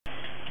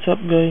What's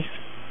up guys,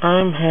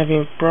 I'm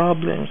having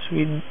problems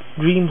with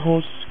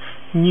Dreamhost's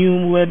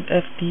new web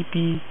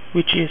FTP,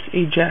 which is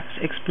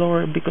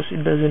Ajaxplorer, because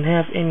it doesn't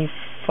have any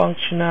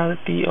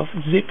functionality of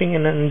zipping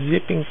and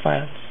unzipping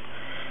files,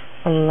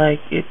 unlike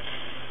its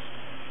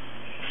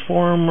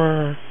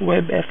former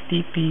web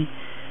FTP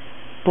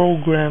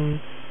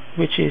program,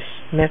 which is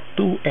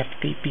Net2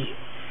 FTP.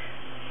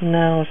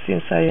 Now,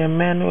 since I am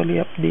manually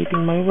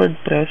updating my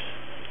WordPress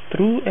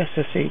through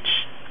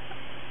SSH,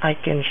 I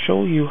can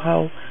show you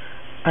how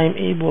I'm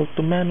able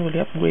to manually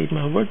upgrade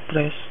my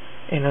WordPress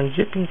and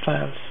unzipping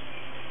files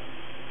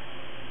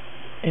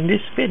in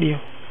this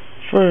video.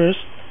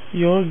 First,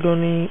 you're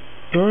going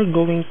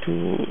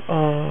to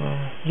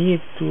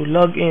need to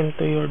log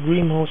into your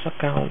Dreamhost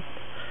account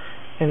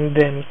and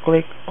then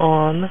click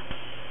on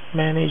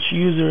Manage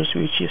Users,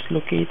 which is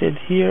located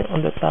here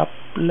on the top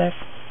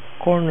left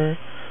corner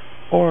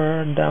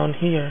or down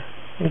here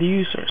in the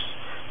users.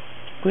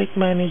 Click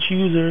Manage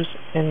Users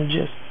and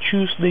just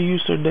choose the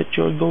user that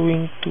you're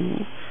going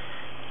to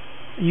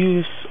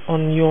use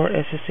on your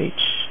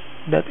SSH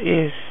that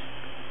is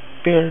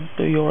paired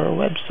to your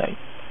website.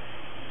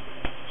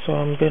 So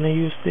I'm gonna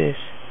use this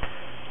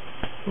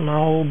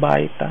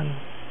Baitan.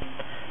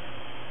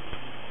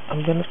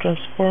 I'm gonna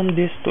transform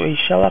this to a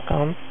shell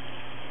account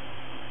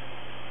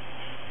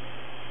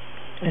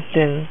and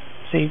then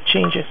save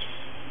changes.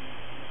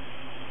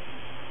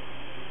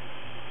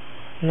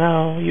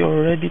 Now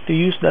you're ready to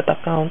use that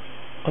account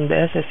on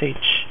the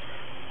SSH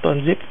to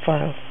unzip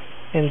files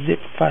and zip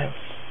files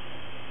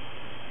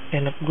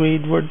and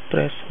upgrade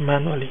WordPress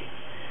manually.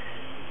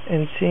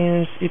 And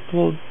since it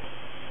will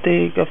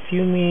take a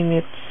few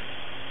minutes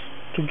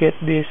to get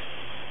this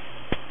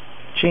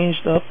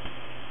changed up,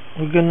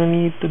 we're gonna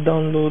need to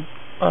download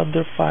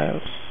other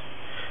files.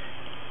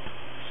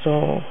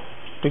 So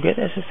to get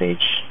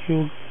SSH,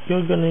 you're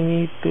gonna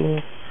need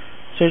to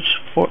search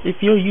for,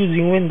 if you're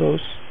using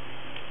Windows,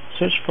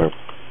 search for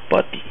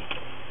PuTTY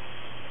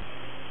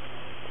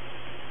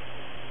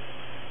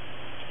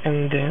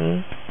and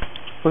then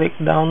click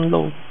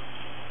download.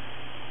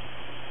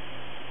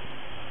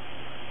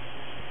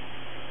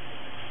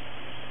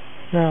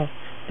 Now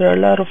there are a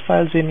lot of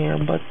files in here,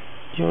 but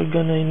you're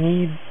gonna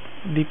need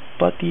the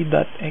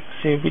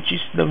putty.exe, which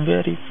is the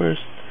very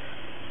first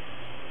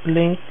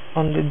link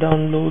on the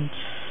downloads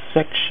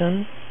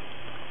section.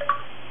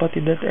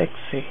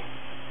 Putty.exe.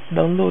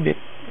 Download it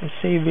and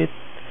save it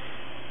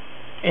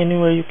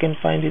anywhere you can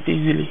find it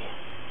easily.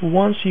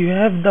 Once you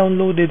have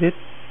downloaded it,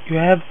 you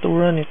have to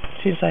run it.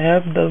 Since I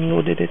have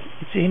downloaded it,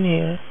 it's in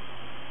here.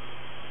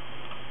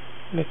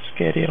 Let's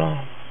get it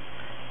on.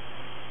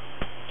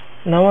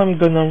 Now I'm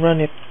gonna run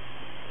it.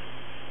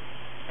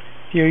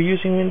 If you're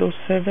using Windows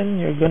 7,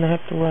 you're gonna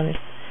have to run it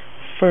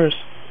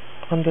first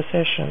on the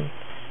session.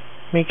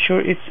 Make sure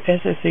it's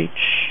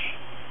SSH,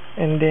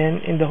 and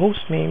then in the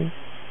host name,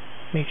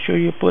 make sure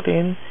you put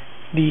in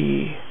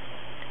the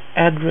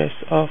address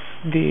of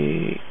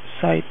the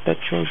site that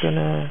you're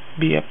gonna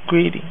be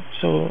upgrading.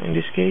 So in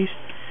this case,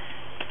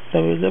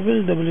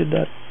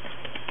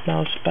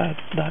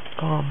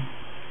 www.mousepad.com.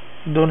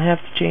 Don't have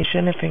to change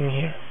anything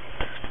here.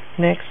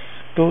 Next,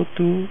 go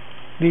to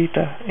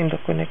data in the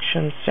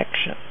connection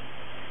section.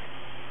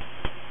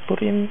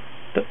 Put in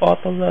the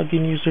auto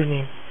login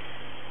username,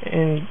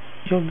 and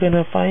you're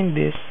gonna find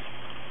this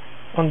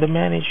on the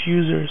manage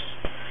users.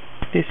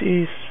 This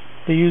is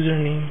the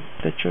username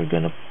that you're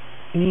gonna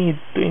need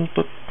to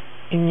input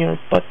in your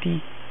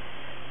PuTTY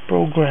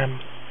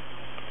program.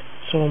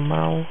 So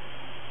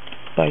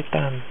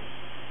Baitan,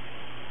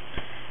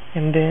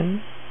 and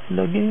then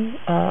login,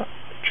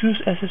 choose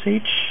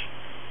SSH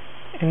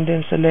and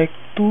then select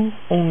to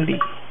only,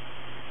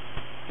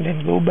 and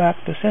then go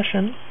back to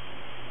session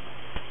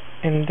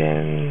and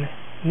then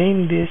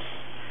name this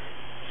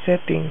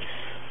settings,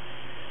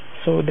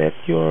 so that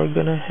you're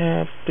gonna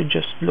have to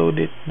just load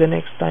it the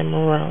next time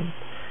around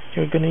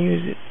you're gonna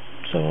use it.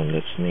 So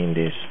let's name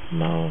this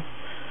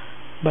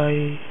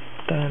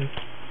Baitan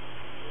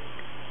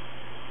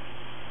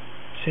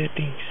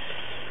settings,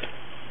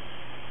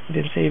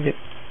 then save it.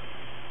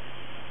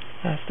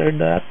 After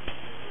that,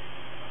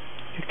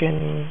 you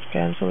can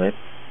cancel it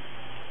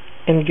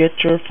and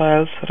get your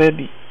files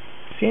ready.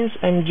 Since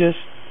I'm just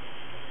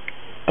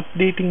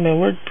updating my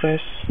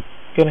WordPress,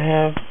 you're gonna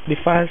have the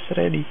files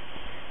ready.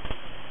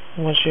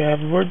 Once you have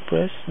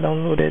WordPress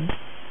downloaded,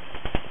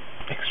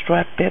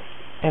 extract it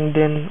and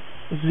then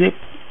zip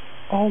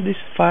all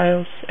these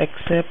files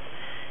except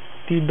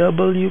the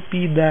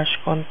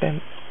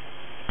WP-content.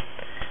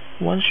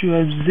 Once you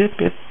have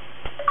zipped it,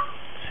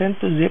 send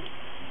to,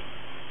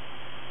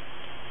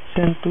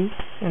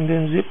 and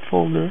then zip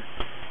folder,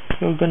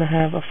 you're gonna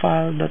have a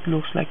file that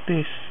looks like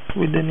this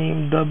with the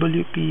name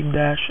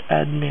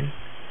wp-admin.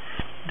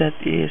 That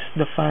is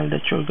the file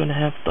that you're gonna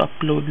have to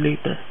upload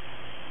later.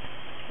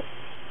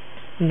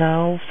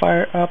 Now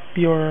fire up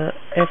your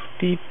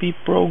FTP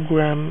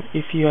program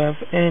if you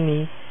have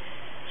any.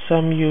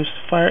 Some use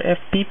Fire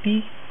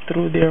FTP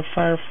through their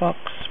Firefox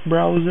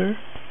browser,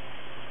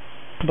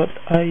 but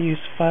I use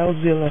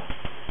FileZilla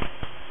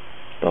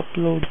to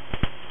upload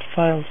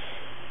files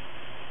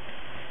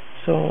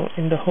So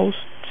in the host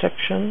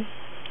section,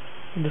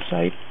 the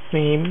site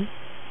name,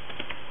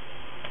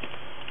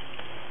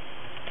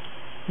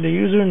 the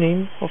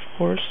username, of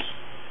course,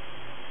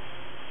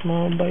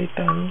 small by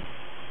 10,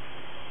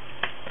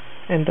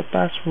 and the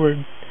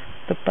password.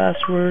 The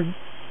password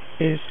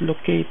is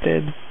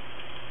located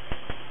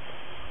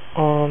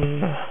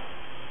on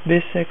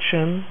this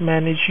section,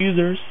 manage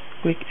users.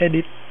 Click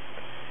edit,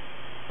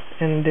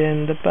 and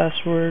then the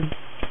password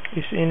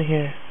is in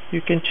here. You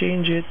can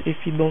change it if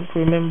you don't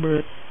remember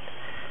it.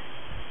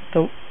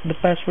 The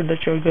password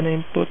that you're gonna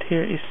input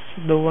here is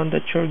the one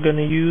that you're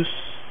gonna use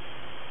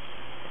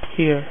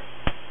here.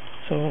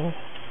 So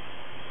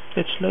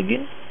let's log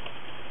in.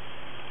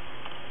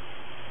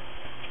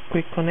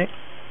 Quick connect.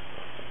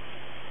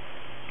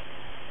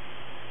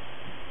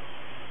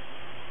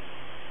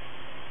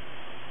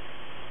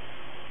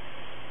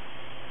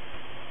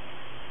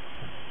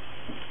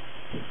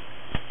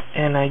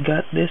 And I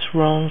got this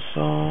wrong,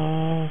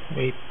 so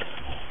wait.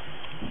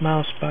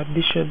 Mousepad,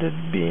 this should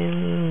have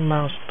been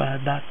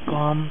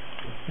mousepad.com.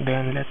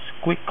 Then let's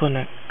quick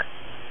connect.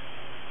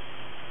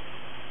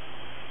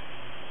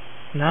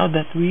 Now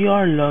that we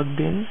are logged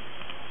in,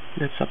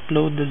 let's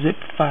upload the zip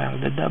file,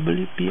 the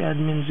WP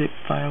admin zip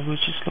file,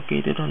 which is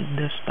located on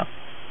the desktop.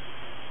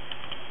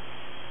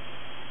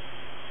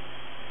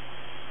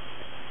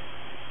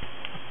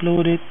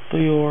 Upload it to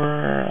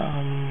your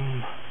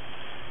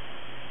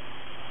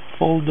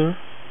folder,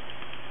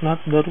 not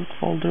the root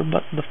folder,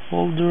 but the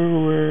folder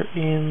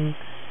wherein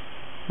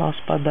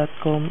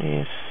mousepad.com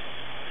is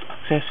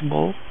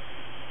accessible.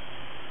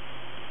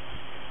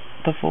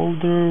 The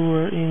folder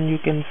wherein you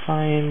can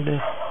find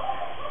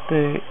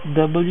the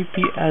WP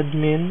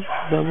admin,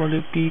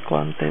 WP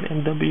content,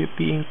 and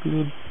WP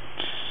includes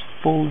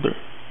folder.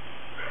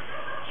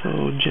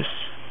 So just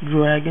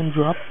drag and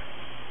drop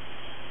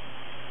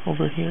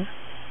over here,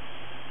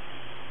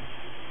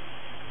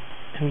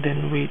 and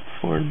then wait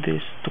for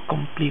this to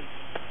complete.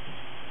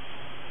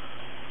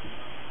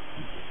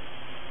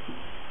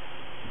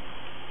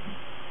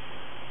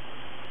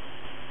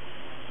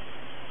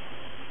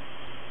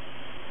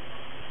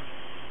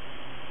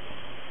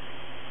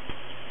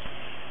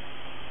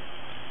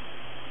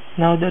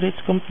 Now that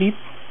it's complete,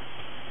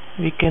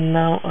 we can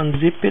now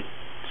unzip it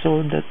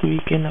so that we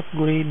can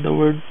upgrade the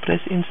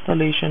WordPress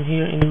installation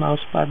here in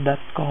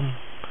mousepad.com.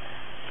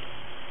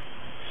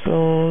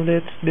 So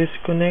let's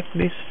disconnect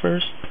this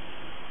first,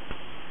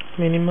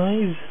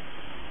 minimize,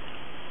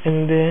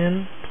 and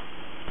then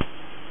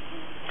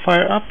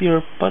fire up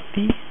your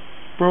PuTTY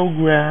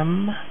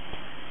program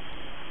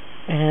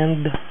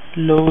and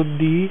load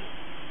the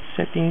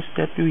settings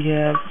that we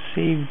have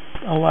saved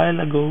a while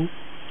ago.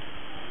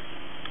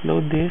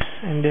 Load this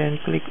and then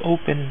click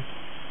open.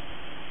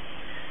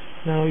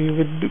 Now you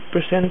would be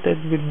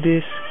presented with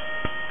this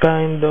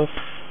kind of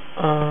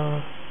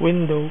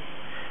window.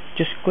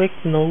 Just click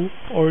no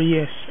or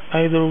yes,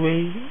 either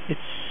way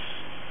it's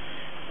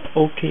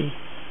okay,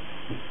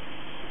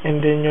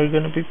 and then you're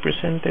gonna be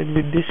presented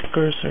with this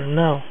cursor.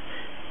 Now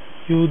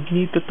you would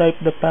need to type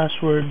the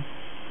password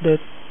that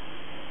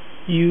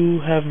you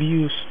have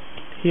used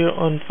here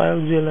on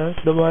FileZilla,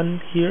 the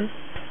one here,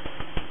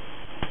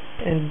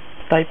 and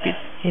type it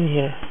in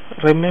here.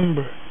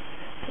 Remember,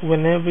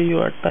 whenever you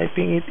are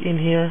typing it in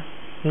here,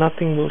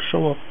 nothing will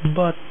show up,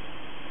 but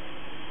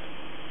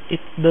it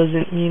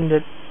doesn't mean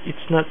that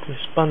it's not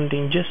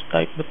responding. Just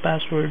type the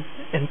password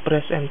and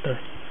press enter.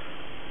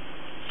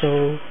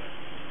 So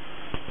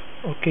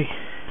okay,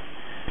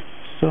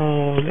 so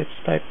let's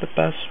type the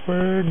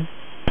password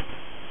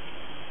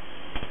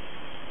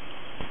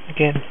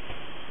again.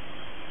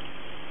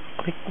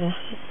 Click one.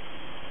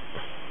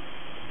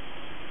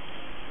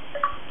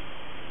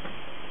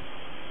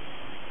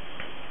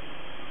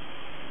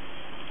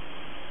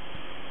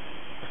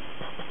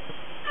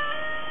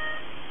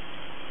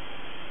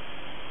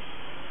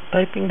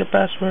 Typing the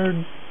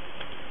password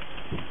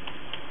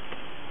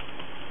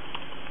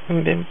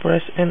and then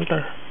press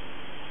enter.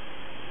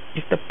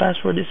 If the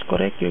password is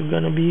correct, you're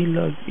gonna be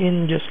logged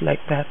in just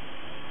like that.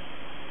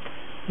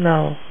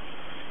 Now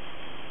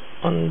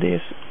on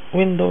this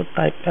window,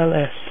 type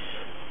ls.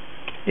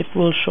 It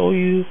will show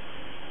you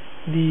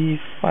the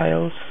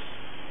files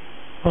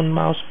on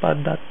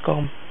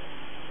mousepad.com,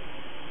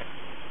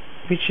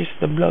 which is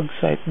the blog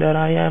site that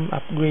I am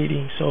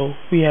upgrading. So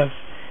we have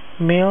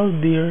mail,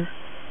 dir,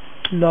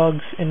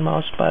 logs, and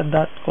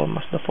mousepad.com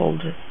as the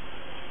folder.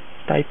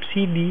 Type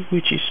cd,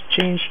 which is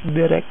change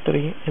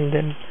directory, and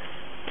then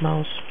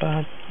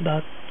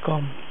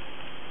mousepad.com,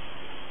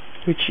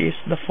 which is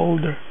the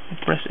folder, and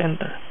press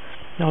enter.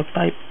 Now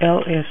type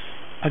ls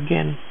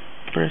again,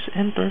 press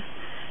enter.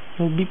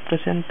 You'll be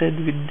presented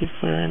with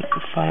different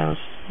files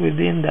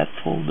within that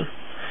folder.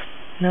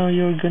 Now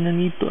you're gonna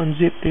need to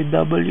unzip the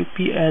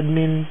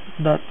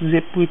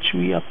wp-admin.zip, which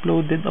we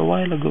uploaded a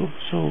while ago.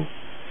 So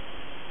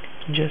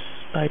just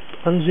type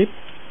unzip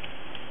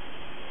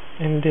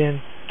and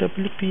then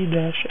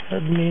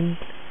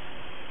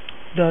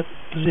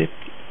wp-admin.zip,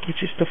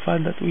 which is the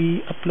file that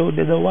we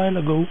uploaded a while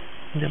ago,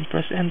 and then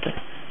press enter.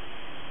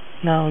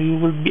 Now you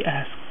will be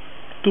asked,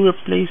 to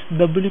replace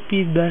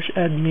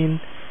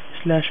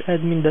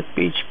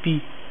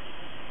wp-admin/admin.php.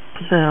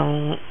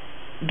 Now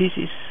this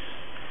is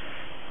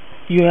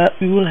you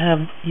will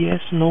have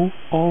yes, no,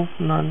 all,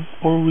 none,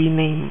 or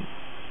rename.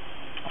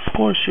 Of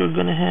course, you're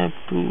gonna have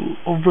to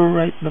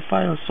overwrite the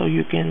file so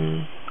you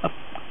can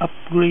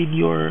upgrade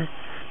your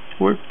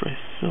WordPress.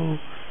 So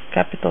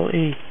capital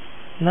A,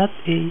 not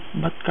A,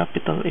 but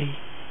capital A.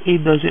 A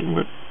doesn't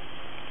work.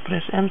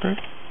 Press enter,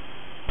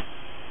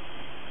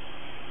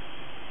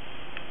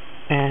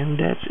 and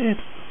that's it.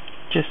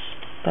 Just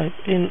type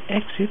in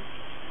exit,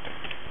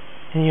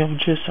 and you have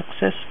just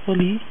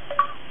successfully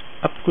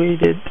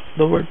upgraded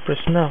the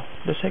WordPress. Now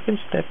the second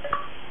step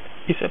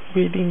is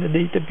upgrading the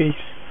database.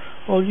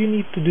 All you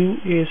need to do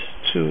is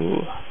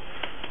to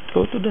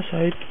go to the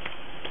site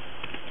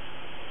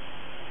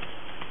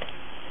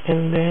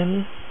and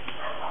then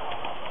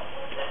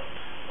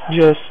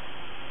just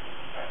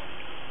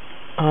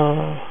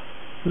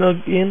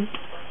log in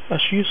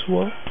as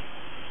usual,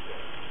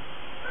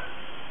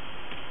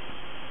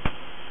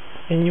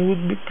 and you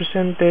would be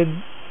presented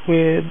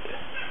with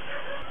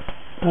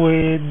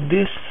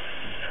this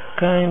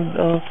kind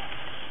of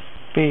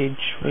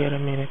page. Wait a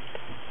minute.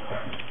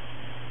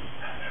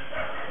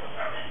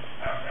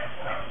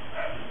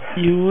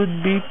 You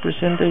would be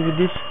presented with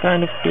this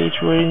kind of page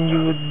wherein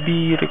you would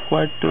be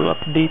required to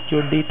update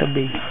your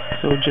database.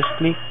 So just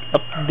click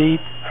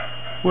update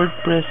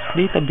WordPress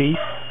database,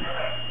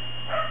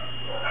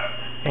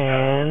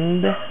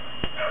 and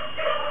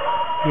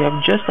you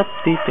have just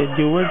updated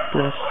your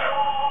WordPress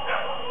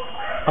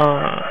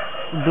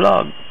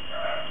blog.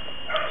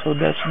 So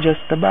that's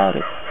just about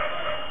it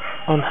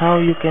on how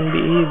you can be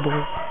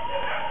able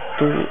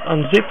to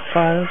unzip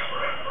files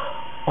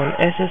on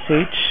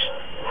SSH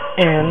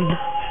and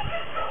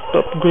to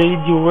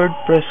upgrade your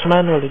WordPress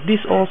manually.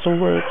 This also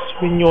works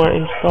when you are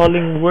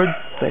installing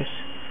WordPress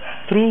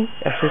through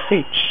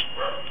SSH.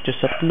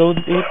 Just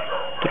upload it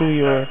through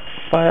your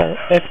file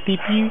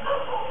FTP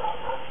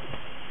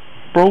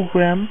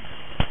program,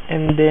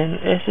 and then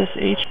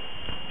SSH,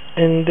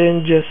 and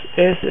then just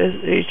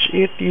SSH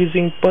it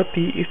using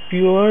PuTTY if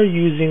you are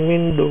using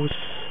Windows.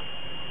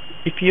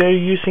 If you are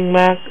using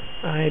Mac,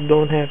 I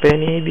don't have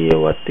any idea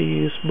what to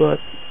use, but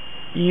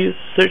you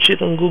search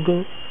it on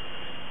Google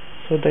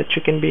so that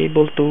you can be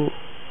able to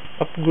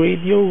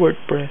upgrade your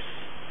WordPress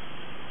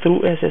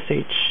through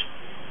SSH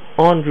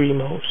on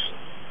Dreamhost.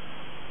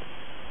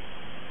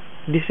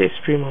 This is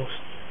Dreamhost.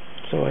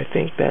 So I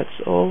think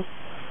that's all.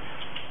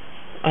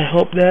 I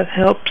hope that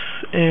helps,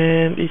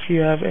 and if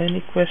you have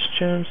any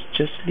questions,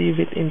 just leave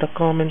it in the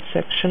comment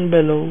section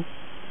below,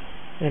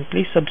 and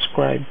please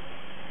subscribe.